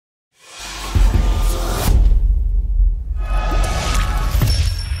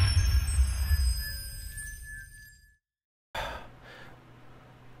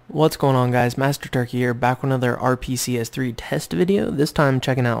What's going on, guys? Master Turkey here, back with another RPCS3 test video, this time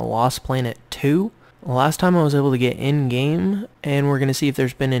checking out Lost Planet 2. Last time I was able to get in-game, and we're going to see if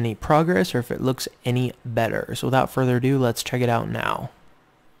there's been any progress or if it looks any better. So without further ado, let's check it out now.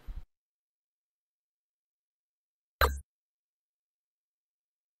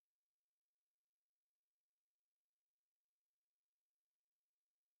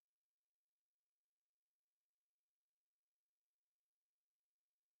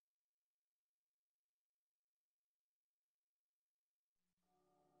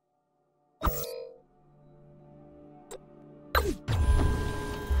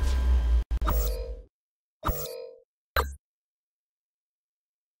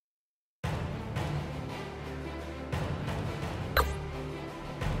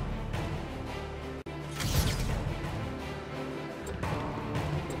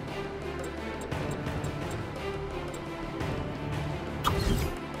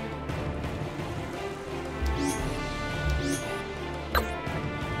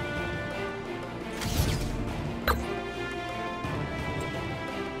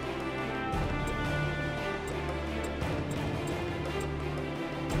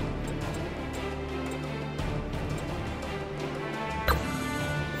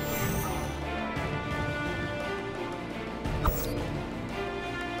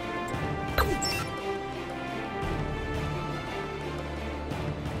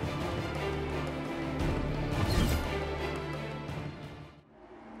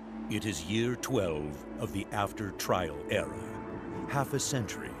 It is year 12 of the after-trial era, half a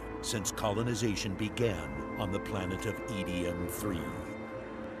century since colonization began on the planet of EDM-3.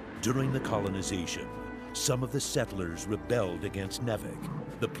 During the colonization, some of the settlers rebelled against Nevik,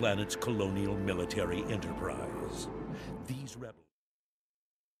 the planet's colonial military enterprise. These rebels...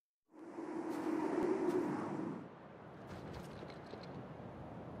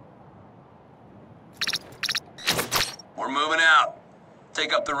 We're moving out.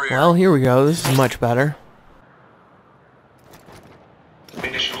 Take up the rear. Well, here we go. This is much better.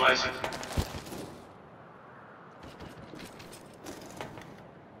 Initializing.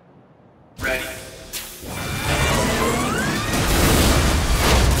 Ready.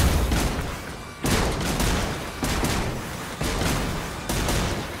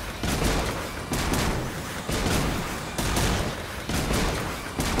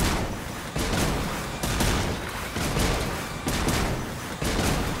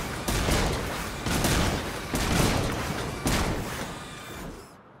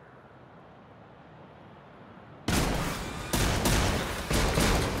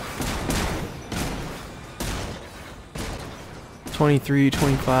 $23,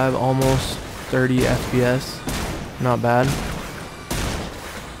 $25, almost 30 FPS. Not bad.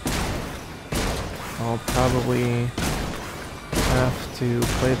 I'll probably have to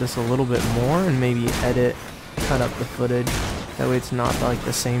play this a little bit more and maybe cut up the footage. That way it's not like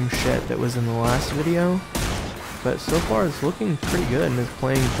the same shit that was in the last video. But so far it's looking pretty good and it's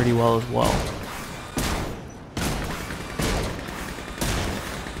playing pretty well as well.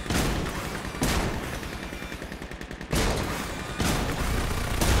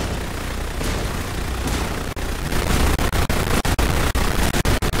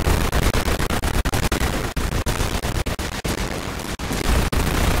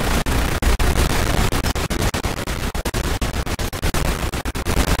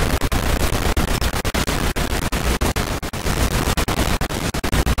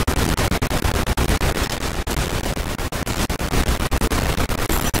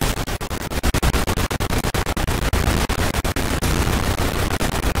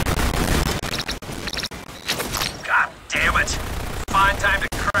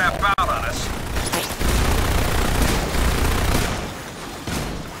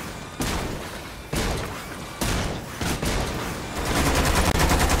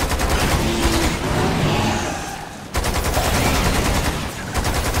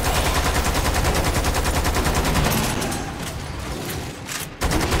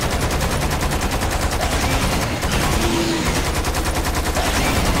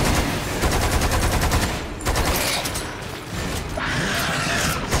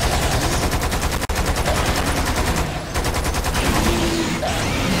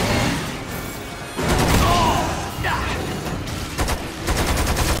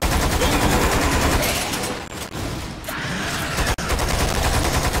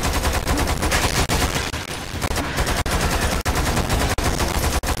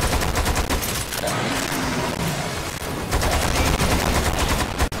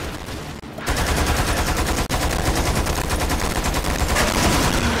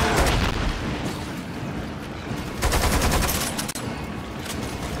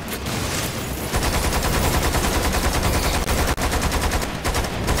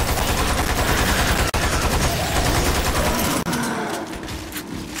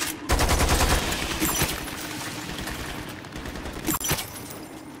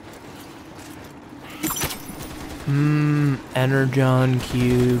 energon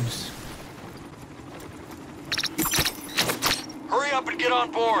cubes. Hurry up and get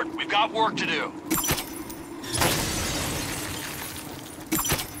on board. We've got work to do.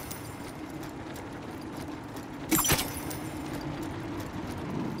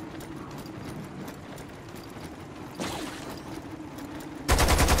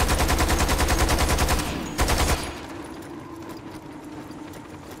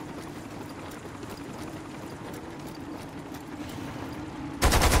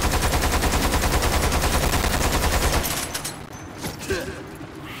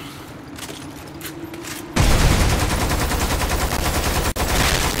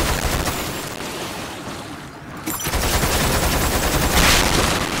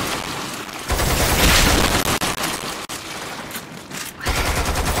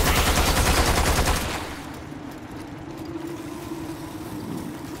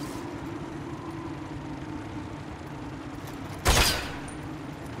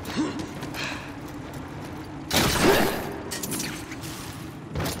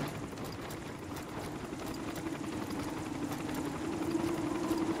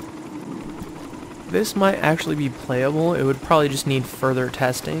 This might actually be playable. It would probably just need further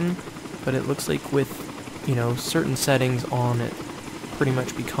testing, but it looks like with, you know, certain settings on, it pretty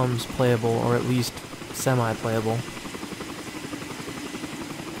much becomes playable, or at least semi-playable.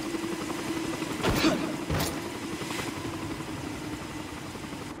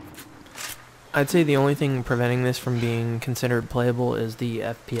 I'd say the only thing preventing this from being considered playable is the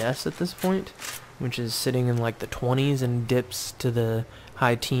FPS at this point, which is sitting in like the 20s and dips to the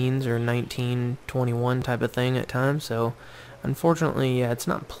high teens or 19, 21 type of thing at times. So unfortunately, yeah, it's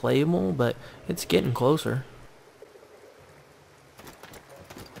not playable, but it's getting closer.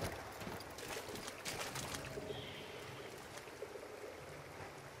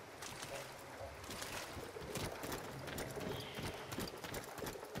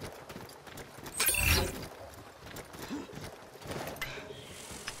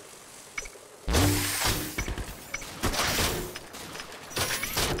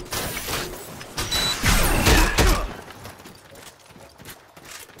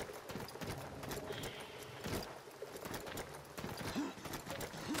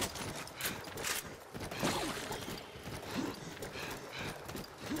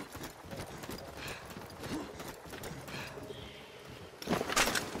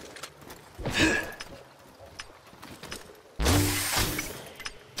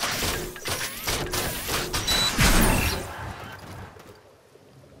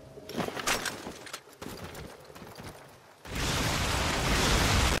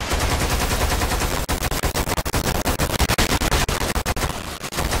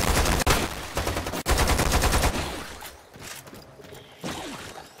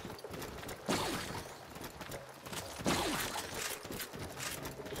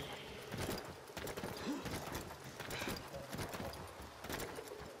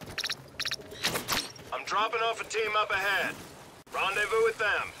 Dropping off a team up ahead. Rendezvous with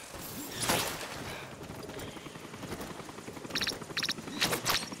them.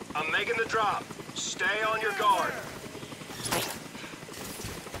 I'm making the drop. Stay on your guard.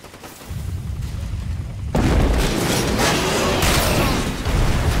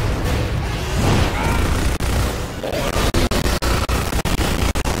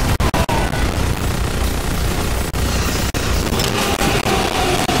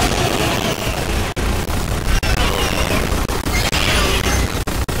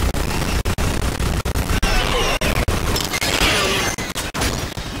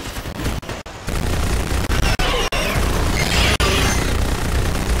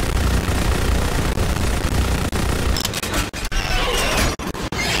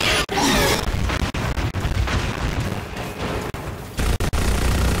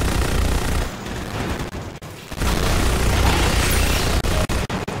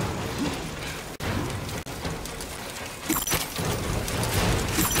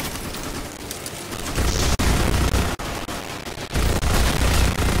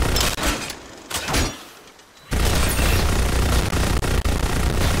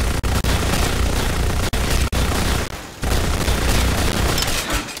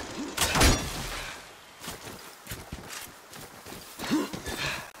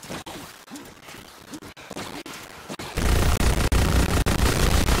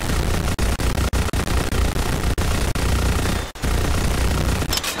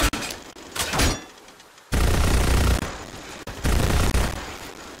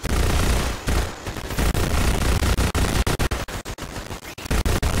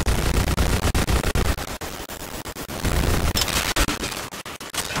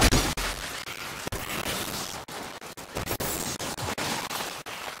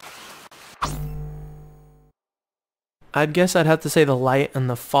 I'd guess I'd have to say the light and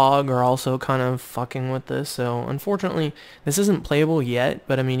the fog are also kind of fucking with this. So unfortunately, this isn't playable yet,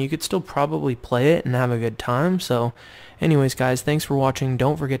 but I mean, you could still probably play it and have a good time. So anyways, guys, thanks for watching.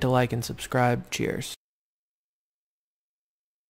 Don't forget to like and subscribe. Cheers.